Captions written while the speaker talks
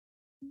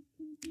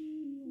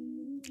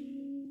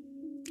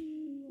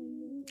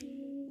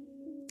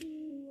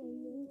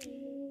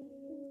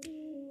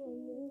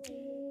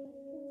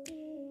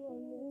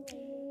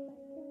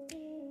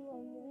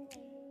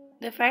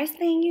The first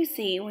thing you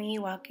see when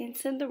you walk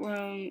into the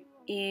room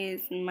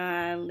is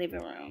my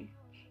living room.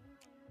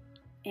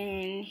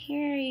 And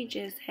here you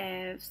just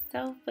have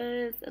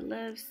sofas, a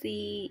love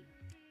seat,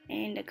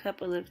 and a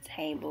couple of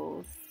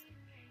tables.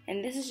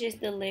 And this is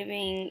just the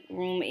living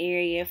room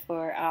area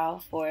for all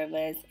four of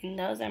us. And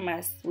those are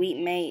my suite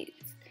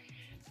mates.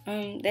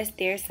 That's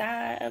their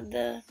side of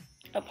the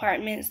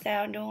apartment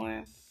style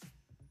dorm.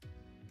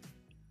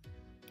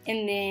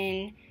 And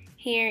then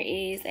here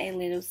is a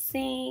little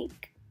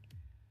sink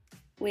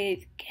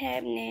with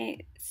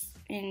cabinets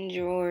and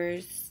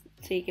drawers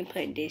so you can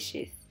put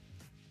dishes.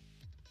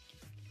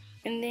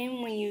 And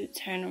then when you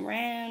turn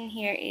around,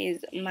 here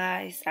is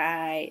my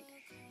side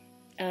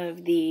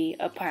of the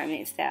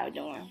apartment style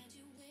dorm.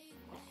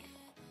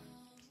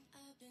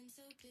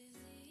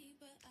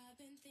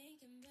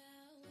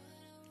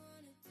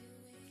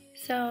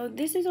 So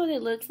this is what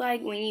it looks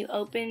like when you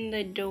open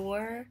the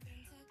door.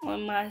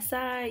 On my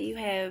side, you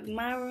have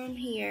my room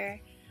here,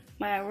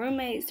 my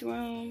roommate's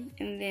room,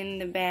 and then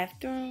the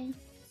bathroom.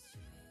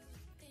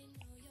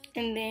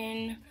 And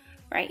then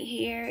right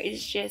here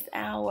is just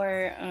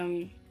our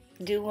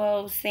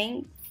duo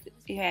sink.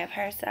 You have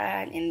her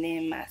side and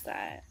then my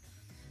side.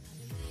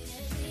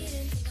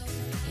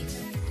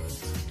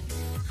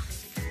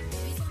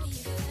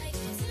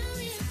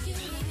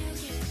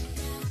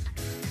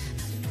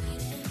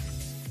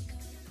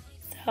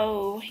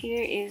 So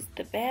here is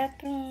the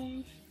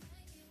bathroom.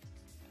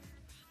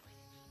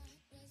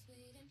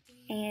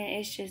 And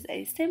it's just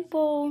a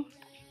simple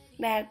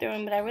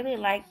bathroom, but I really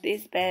like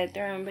this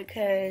bathroom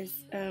because,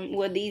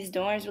 these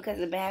dorms, because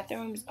the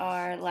bathrooms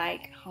are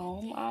like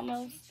home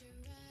almost.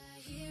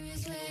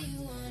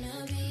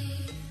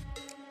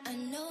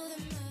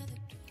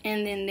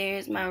 And then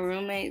there's my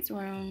roommate's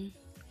room.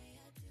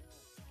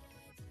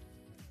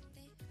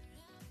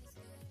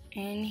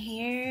 And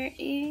here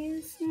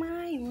is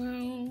my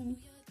room.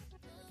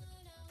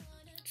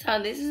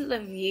 So this is the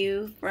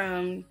view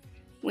from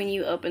when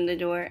you open the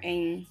door,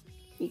 and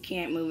you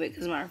can't move it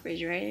because my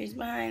refrigerator is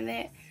behind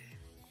that.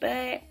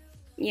 But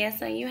yeah,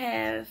 so you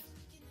have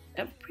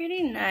a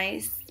pretty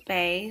nice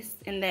space,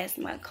 and that's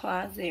my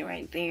closet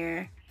right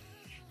there.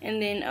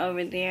 And then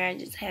over there I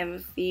just have a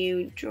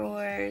few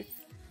drawers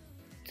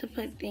to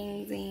put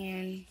things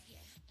in.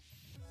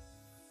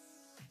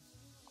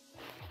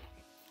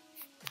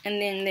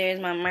 And then there's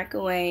my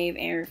microwave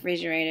and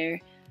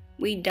refrigerator.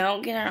 We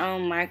don't get our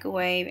own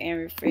microwave and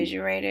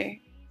refrigerator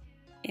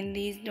in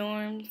these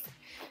dorms.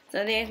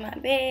 So there's my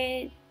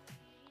bed.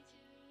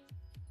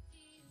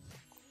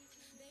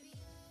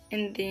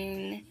 And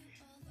then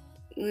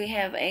we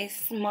have a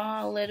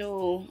small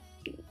little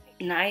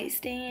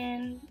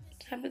nightstand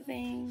type of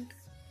thing.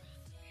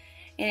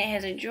 And it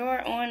has a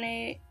drawer on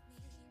it.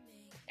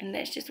 And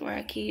that's just where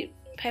I keep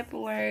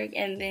paperwork.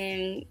 And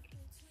then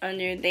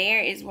under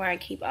there is where I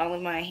keep all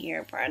of my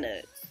hair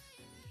products.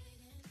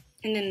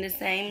 And then the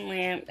same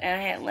lamp that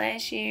I had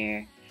last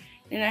year.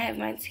 Then I have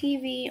my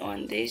TV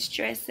on this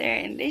dresser.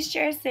 And this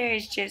dresser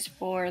is just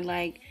for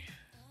like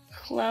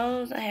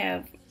clothes. I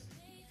have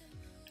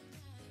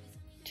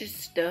just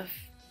stuff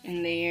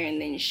in there,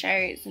 and then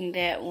shirts in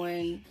that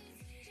one,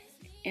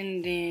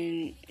 and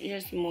then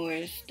just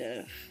more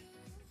stuff.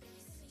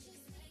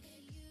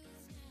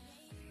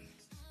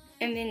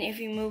 And then if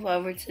you move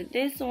over to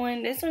this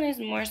one is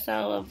more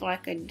so of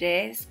like a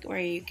desk where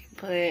you can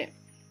put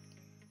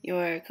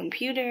your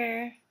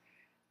computer,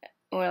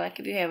 or like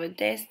if you have a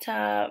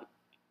desktop.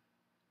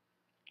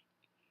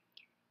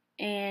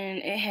 And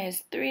it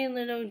has 3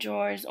 little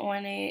drawers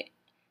on it.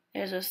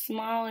 There's a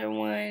smaller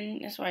one,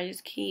 that's where I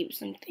just keep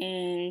some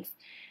things.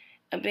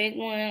 A big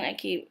one, I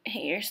keep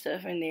hair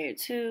stuff in there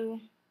too.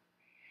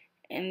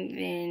 And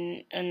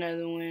then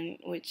another one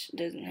which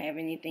doesn't have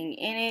anything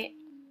in it.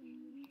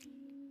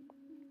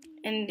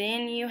 And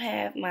then you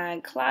have my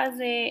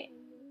closet.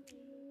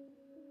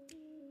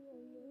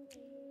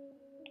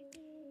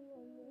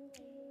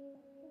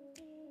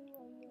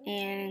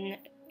 And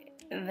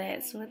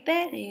that's what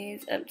that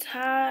is. Up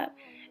top,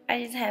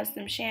 I just have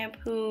some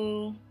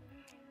shampoo,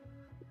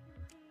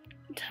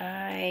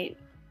 Tide,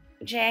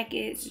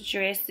 jackets,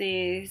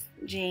 dresses,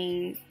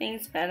 jeans,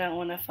 things that I don't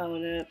want to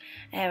fold up.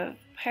 I have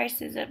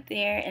purses up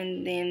there,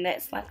 and then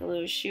that's like a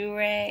little shoe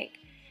rack.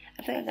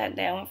 I think I got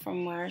that one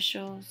from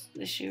Marshall's,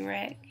 the shoe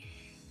rack.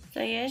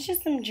 So yeah, it's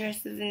just some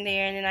dresses in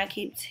there, and then I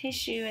keep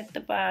tissue at the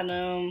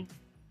bottom,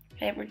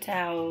 paper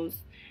towels,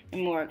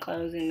 and more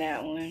clothes in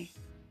that one.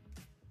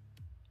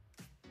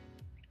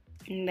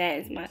 And that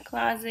is my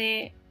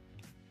closet.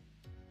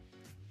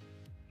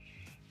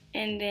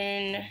 And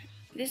then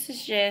this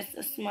is just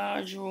a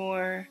small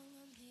drawer,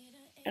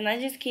 and I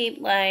just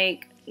keep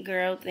like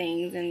girl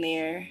things in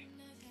there,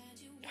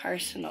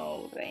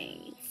 personal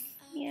things,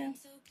 yeah.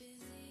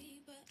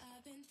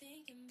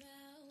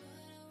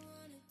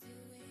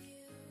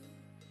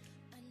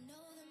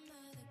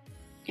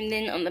 And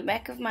then on the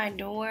back of my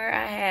door,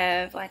 I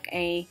have like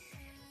a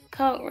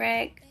coat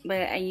rack,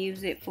 but I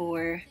use it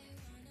for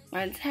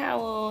my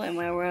towel and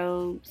my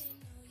robes.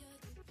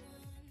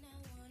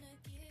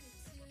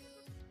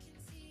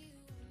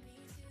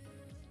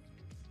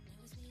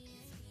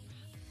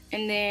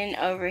 And then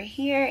over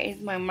here is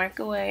my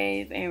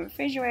microwave and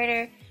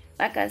refrigerator.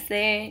 Like I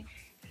said,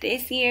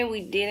 this year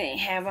we didn't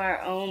have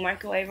our own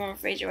microwave and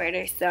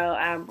refrigerator, so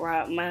I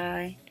brought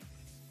mine.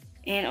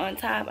 And on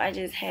top, I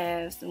just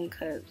have some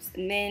cups.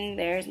 And then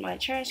there's my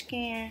trash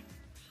can.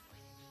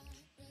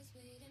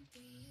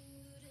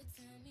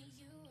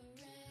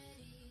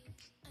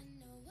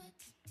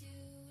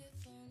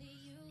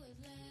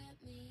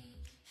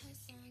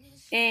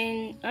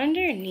 And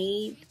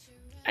underneath,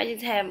 I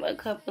just have a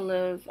couple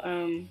of, what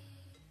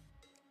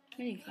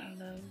do you call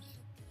those?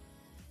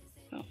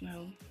 I don't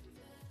know.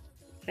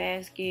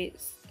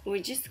 Baskets.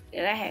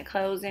 That I had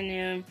clothes in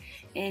them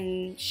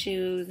and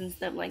shoes and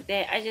stuff like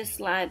that. I just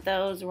slide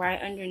those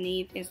right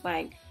underneath. It's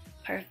like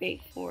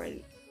perfect for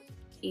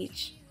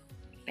each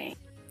thing.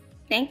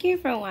 Thank you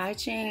for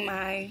watching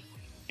my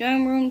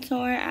dorm room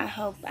tour. I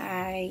hope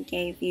I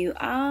gave you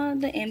all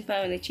the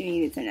info that you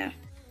needed to know.